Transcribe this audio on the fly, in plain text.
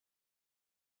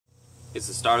It's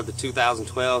the start of the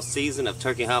 2012 season of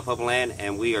Turkey Hunt Public Land,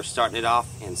 and we are starting it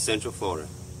off in Central Florida.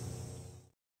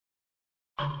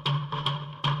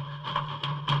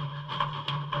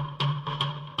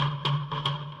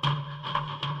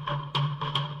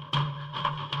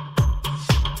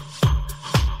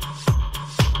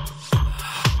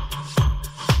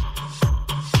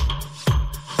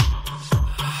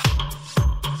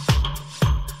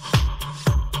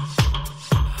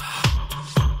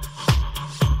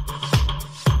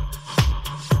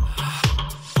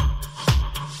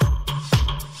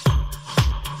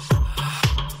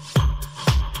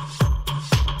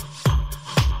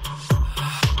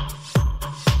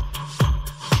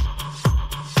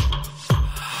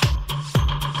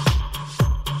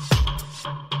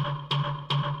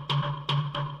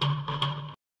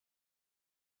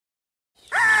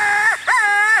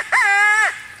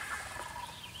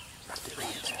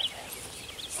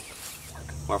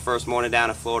 Our first morning down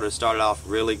in Florida started off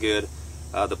really good.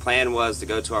 The plan was to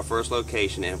go to our first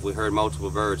location, and if we heard multiple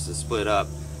birds, to split up.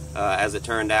 As it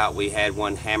turned out, we had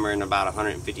one hammering about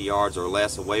 150 yards or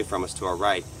less away from us to our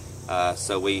right.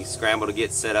 So we scrambled to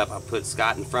get set up. I put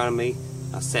Scott in front of me.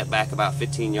 I set back about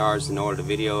 15 yards in order to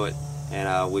video it,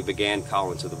 and we began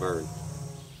calling to the bird.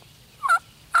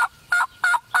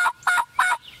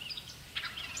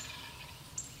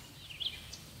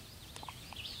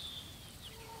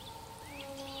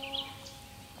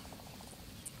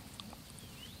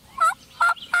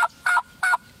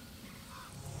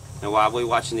 And while we were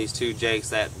watching these two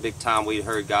jakes, that big tom we'd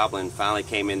heard gobbling finally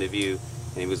came into view,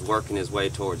 and he was working his way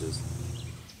towards us.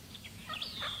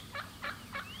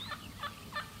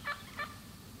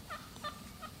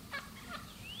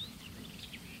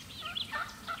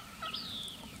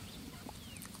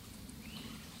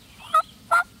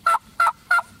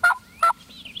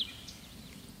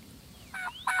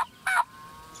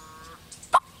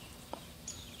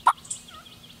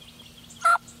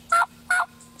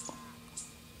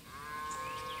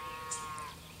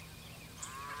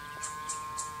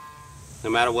 No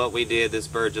matter what we did, this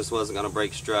bird just wasn't going to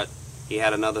break strut. He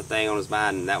had another thing on his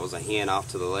mind, and that was a hen off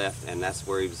to the left, and that's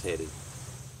where he was headed.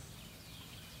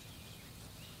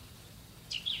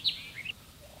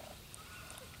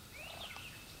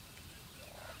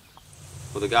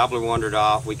 Well, the gobbler wandered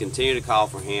off. We continued to call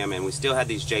for him, and we still had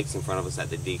these jakes in front of us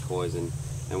at the decoys, and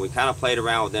we kind of played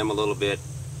around with them a little bit,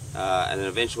 and then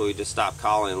eventually we just stopped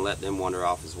calling and let them wander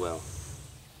off as well.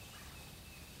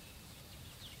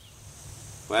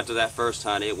 Well, after that first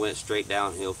hunt, it went straight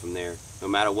downhill from there. No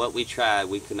matter what we tried,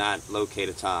 we could not locate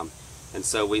a tom. And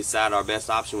so we decided our best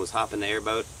option was hop in the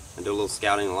airboat and do a little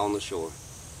scouting along the shore.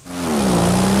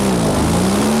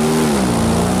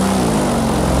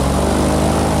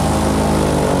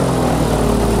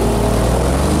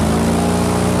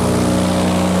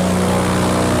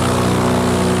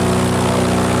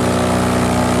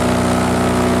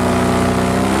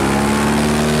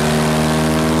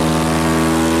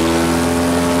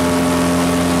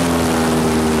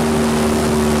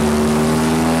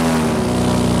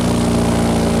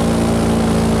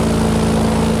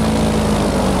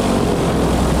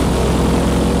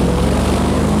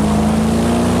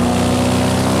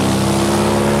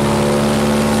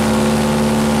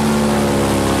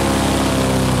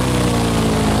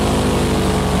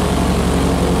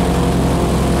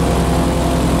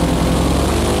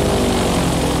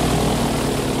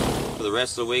 The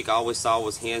rest of the week, all we saw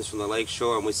was hens from the lake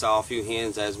shore, and we saw a few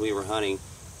hens as we were hunting,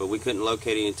 but we couldn't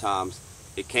locate any toms.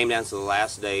 It came down to the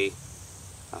last day.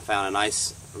 I found a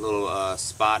nice little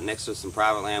spot next to some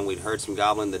private land. We'd heard some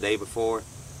gobbling the day before.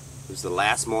 It was the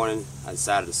last morning. I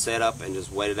decided to set up and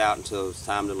just wait it out until it was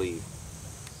time to leave.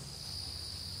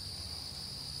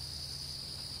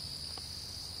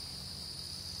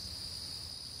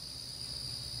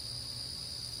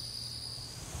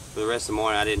 For the rest of the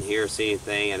morning, I didn't hear or see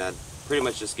anything, and I'd pretty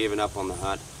much just given up on the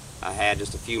hunt. I had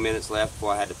just a few minutes left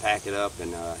before I had to pack it up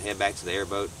and head back to the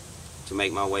airboat to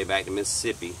make my way back to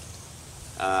Mississippi.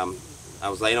 I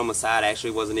was laying on my side,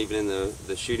 actually wasn't even in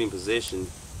the shooting position,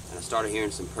 and I started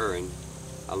hearing some purring.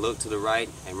 I looked to the right,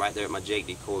 and right there at my jake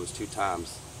decoy was two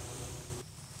toms.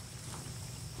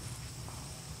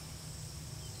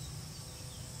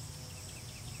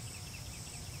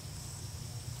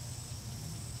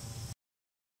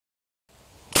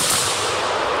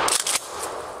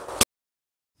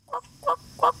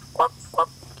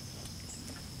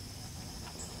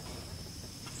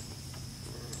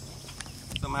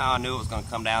 Somehow I knew it was going to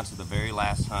come down to the very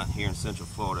last hunt here in Central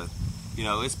Florida. You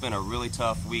know, it's been a really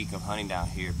tough week of hunting down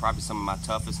here. Probably some of my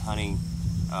toughest hunting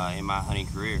in my hunting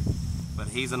career. But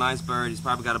he's a nice bird. He's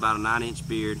probably got about a 9-inch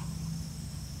beard.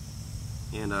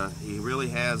 And he really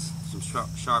has some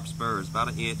sharp spurs, about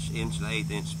an inch and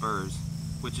 1/8 inch spurs,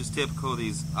 which is typical of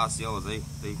these Osceolas.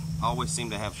 They always seem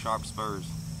to have sharp spurs,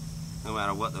 no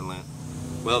matter what their length.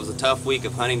 Well, it was a tough week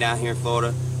of hunting down here in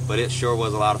Florida, but it sure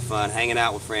was a lot of fun, hanging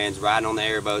out with friends, riding on the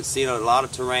airboat, seeing a lot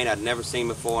of terrain I'd never seen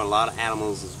before, and a lot of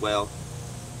animals as well.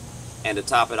 And to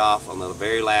top it off, on the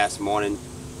very last morning,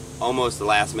 almost the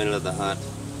last minute of the hunt,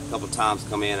 a couple times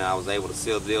come in and I was able to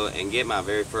seal the deal and get my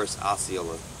very first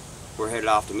Osceola. We're headed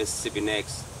off to Mississippi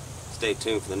next. Stay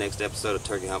tuned for the next episode of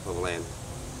Turkey Hunt Public Land.